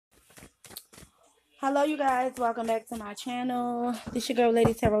Hello, you guys. Welcome back to my channel. This your girl,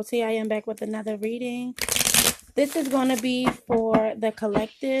 Lady Tarot T. I am back with another reading. This is going to be for the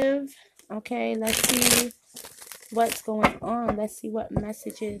collective. Okay, let's see what's going on. Let's see what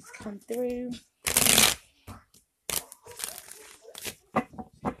messages come through.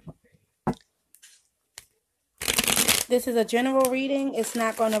 This is a general reading. It's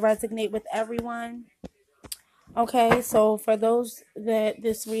not going to resonate with everyone. Okay, so for those that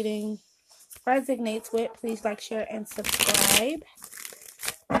this reading resonates with, please like, share, and subscribe.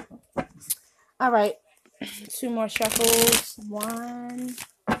 All right, two more shuffles. One,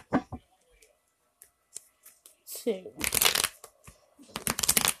 two.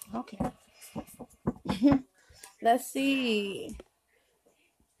 Okay. Let's see.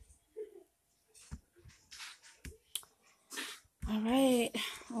 All right.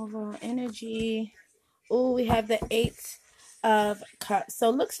 Overall energy. Oh, we have the Eight of Cups.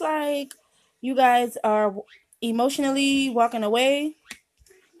 So looks like you guys are emotionally walking away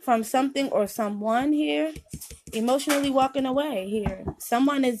from something or someone here. Emotionally walking away here.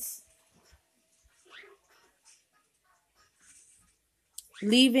 Someone is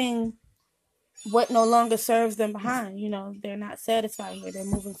leaving what no longer serves them behind. You know, they're not satisfied here. They're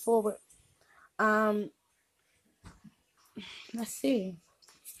moving forward. Let's see.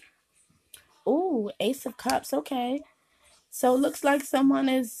 Ooh, Ace of Cups. Okay. So it looks like someone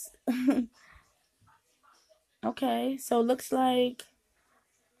is okay. So it looks like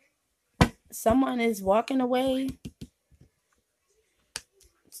someone is walking away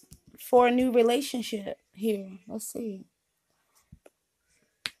for a new relationship here. Let's see.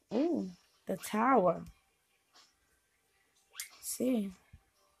 Ooh, the Tower. Let's see.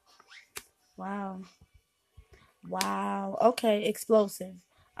 Wow. Wow. Okay, explosive.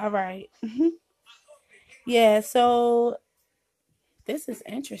 All right. Yeah, so this is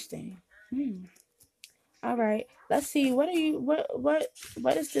interesting. All right. Let's see. What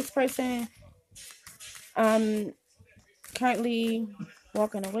is this person currently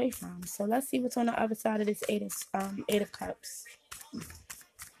walking away from? So let's see what's on the other side of this Eight of Cups.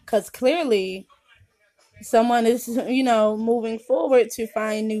 Cuz clearly someone is, moving forward to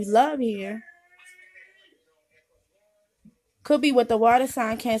find new love here. Could be with the water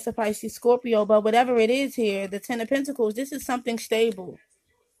sign, Cancer, Pisces, Scorpio, but whatever it is here, the Ten of Pentacles, this is something stable.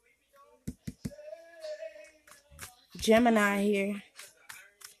 Gemini here.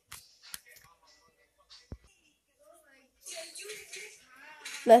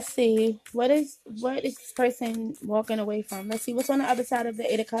 Let's see. What is this person walking away from? Let's see what's on the other side of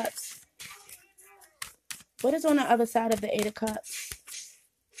the Eight of Cups. What is on the other side of the Eight of Cups?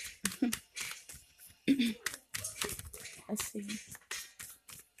 Let's see.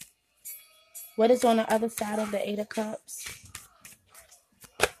 What is on the other side of the Eight of Cups?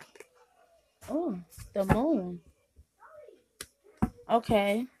 Oh, the Moon.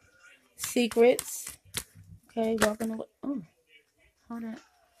 Okay. Secrets. Okay, walking away. Oh, hold on.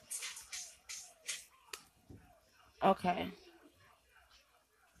 Okay.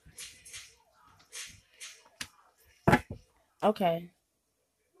 Okay.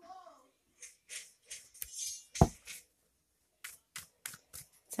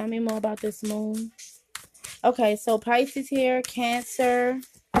 Tell me more about this Moon. Okay, so Pisces here, Cancer.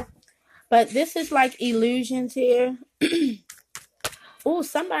 But this is like illusions here. Oh,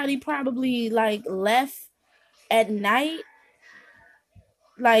 somebody probably like left at night.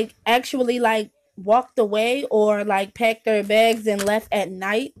 Like actually like walked away or like packed their bags and left at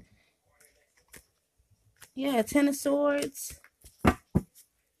night. Yeah, Ten of Swords.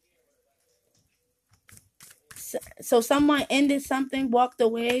 So someone ended something, walked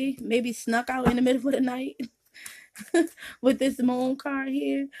away, maybe snuck out in the middle of the night with this Moon card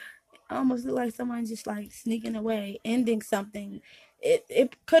here. Almost look like someone just like sneaking away, ending something.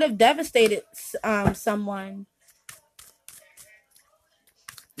 It could have devastated someone.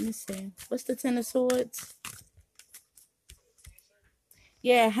 Let me see. What's the Ten of Swords?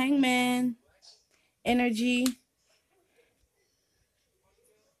 Yeah, Hangman energy.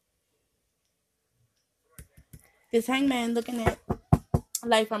 This Hangman looking at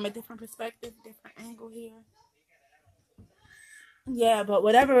life from a different perspective, different angle here. Yeah, but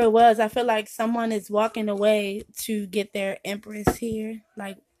whatever it was, I feel like someone is walking away to get their Empress here,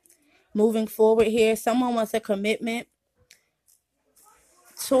 like moving forward here. Someone wants a commitment.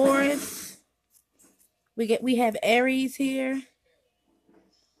 Taurus. We have Aries here.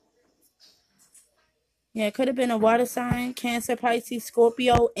 Yeah, it could have been a water sign, Cancer, Pisces,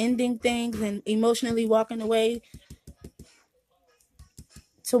 Scorpio, ending things and emotionally walking away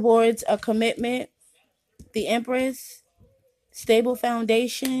towards a commitment. The Empress, stable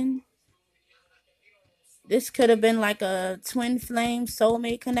foundation. This could have been like a twin flame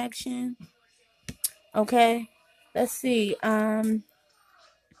soulmate connection. Okay. Let's see.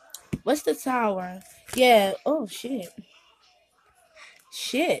 What's the tower? Yeah. Oh shit.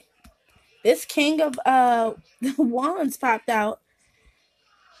 Shit. This king of wands popped out.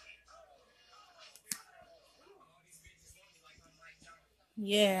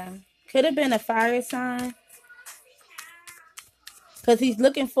 Yeah. Could have been a fire sign. Because he's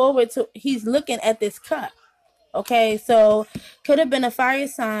looking at this cup. Okay, so could have been a fire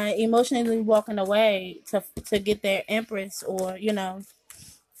sign emotionally walking away to get their empress, or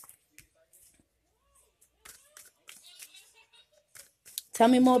tell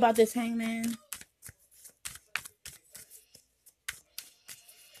me more about this hangman.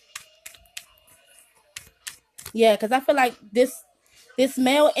 Yeah, because I feel like this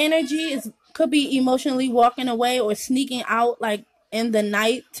male energy could be emotionally walking away or sneaking out like in the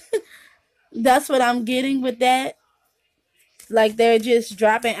night. That's what I'm getting with that. Like they're just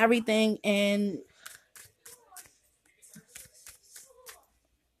dropping everything and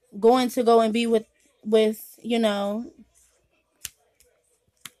going to go and be with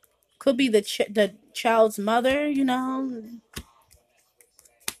could be the child's mother.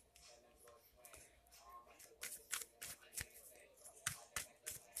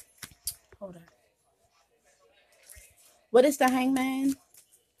 Hold on. What is the hangman?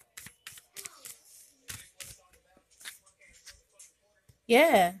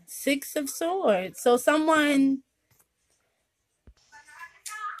 Yeah, Six of Swords. So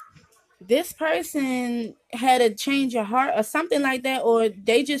this person had a change of heart or something like that, or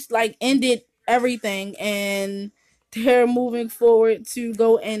they just like ended everything and they're moving forward to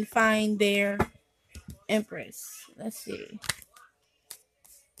go and find their empress. Let's see.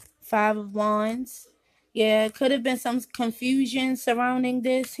 Five of Wands. Yeah, could have been some confusion surrounding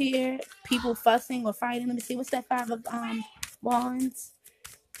this here. People fussing or fighting. Let me see. What's that Five of Wands?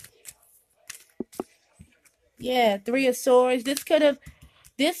 Yeah, Three of Swords. They could have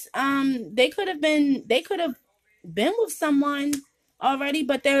been with someone already,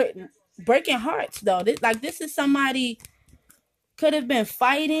 but they're breaking hearts though. This is somebody could have been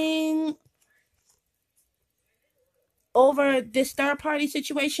fighting over this third party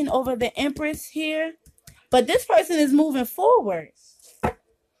situation over the Empress here, but this person is moving forward.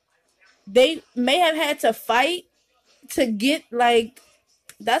 They may have had to fight to get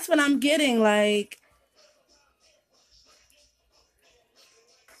that's what I'm getting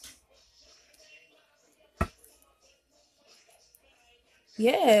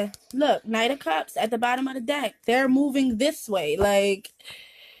yeah, look, Knight of Cups at the bottom of the deck. They're moving this way.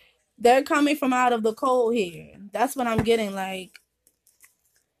 They're coming from out of the cold here. That's what I'm getting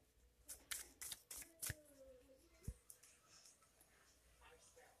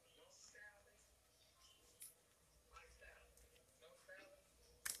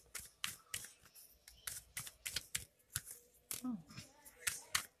oh,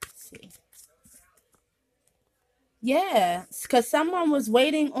 see. Yeah, because someone was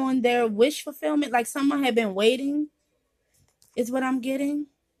waiting on their wish fulfillment. Like someone had been waiting, is what I'm getting.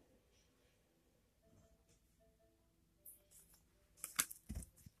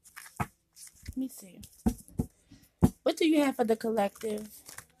 Let me see. What do you have for the collective?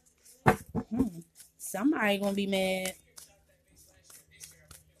 Somebody gonna be mad.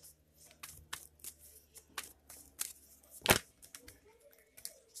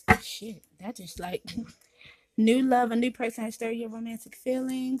 Shit, that just new love, a new person has stirred your romantic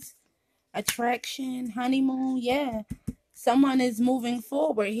feelings, attraction, honeymoon. Yeah, someone is moving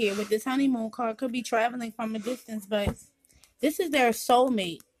forward here with this honeymoon card. Could be traveling from a distance, but this is their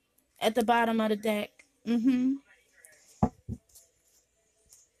soulmate at the bottom of the deck.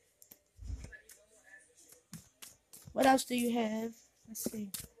 What else do you have? Let's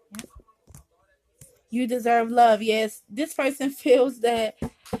see. Yep. You deserve love. Yes, this person feels that.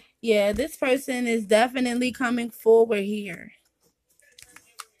 Yeah, this person is definitely coming forward here.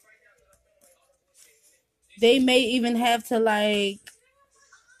 They may even have to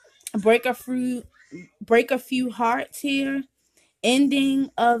break a few break a few hearts here, ending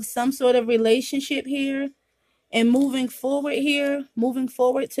of some sort of relationship here, and moving forward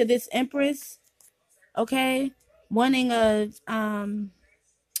to this Empress. Okay, wanting a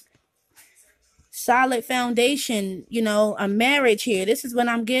solid foundation, a marriage here. This is what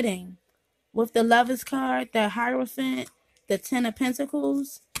I'm getting with the Lovers card, the Hierophant, the Ten of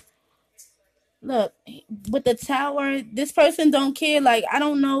Pentacles. Look, with the Tower, this person don't care. I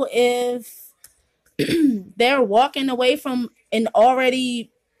don't know if they're walking away from an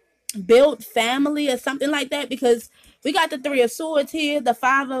already built family or something like that, because we got the Three of Swords here, the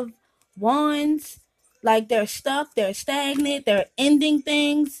Five of Wands. Like they're stuck, they're stagnant, they're ending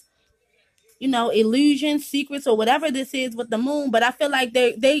things, you know, illusions, secrets, or whatever this is with the moon. But I feel like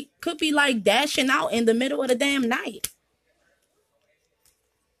they could be like dashing out in the middle of the damn night,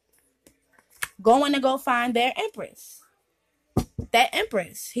 going to go find their empress. That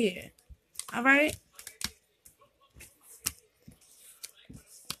empress here. All right.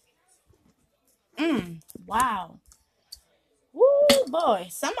 Wow. Woo, boy.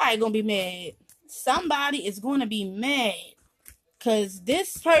 Somebody gonna be mad. Somebody is gonna be mad. Cause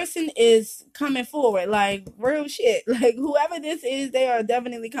this person is coming forward. Like real shit. Like whoever this is, they are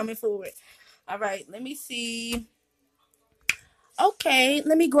definitely coming forward. All right. Let me see. Okay.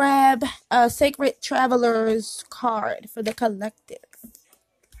 Let me grab a Sacred Traveler's card for the collective.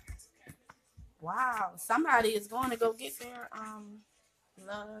 Wow. Somebody is going to go get their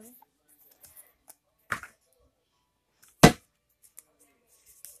love.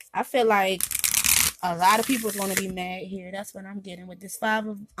 I feel like a lot of people are going to be mad here. That's what I'm getting with this 5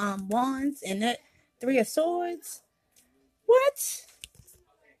 of wands and that 3 of swords. What?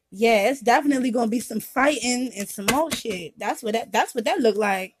 Yeah, it's definitely going to be some fighting and some more shit. That's what that look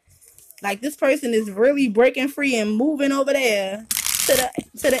like. Like this person is really breaking free and moving over there to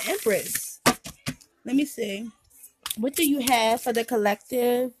the Empress. Let me see. What do you have for the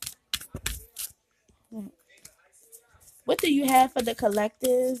collective? What do you have for the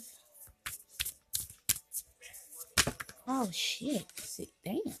collective? Oh shit. See,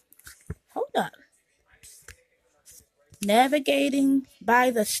 damn. Hold up. Navigating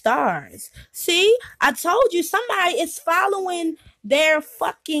by the stars. See, I told you somebody is following their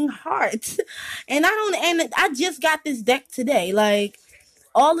fucking heart. And I just got this deck today. Like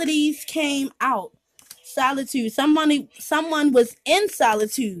all of these came out. Solitude. Someone was in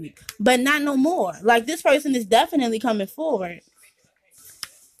solitude, but not no more. Like this person is definitely coming forward.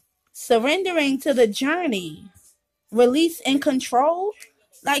 Surrendering to the journey. Release and control.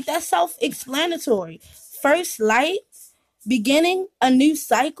 Like that's self-explanatory. First light. Beginning a new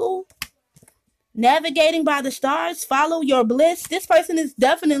cycle, navigating by the stars, follow your bliss. This person is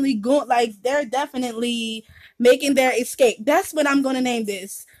definitely going, like, they're definitely making their escape. That's what I'm going to name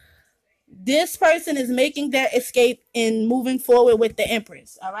this. This person is making their escape and moving forward with the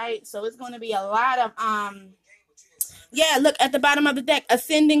Empress. All right. So it's going to be a lot of, yeah, look at the bottom of the deck,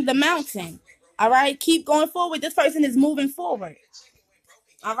 ascending the mountain. All right. Keep going forward. This person is moving forward.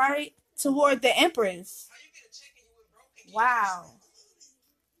 All right. Toward the Empress. Wow.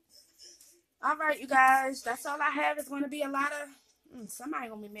 All right, you guys. That's all I have. It's going to be a lot of... somebody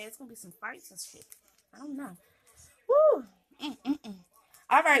going to be mad. It's going to be some fights and shit. I don't know. Woo.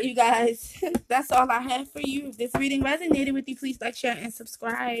 All right, you guys. That's all I have for you. If this reading resonated with you, please like, share, and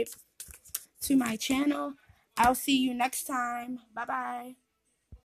subscribe to my channel. I'll see you next time. Bye-bye.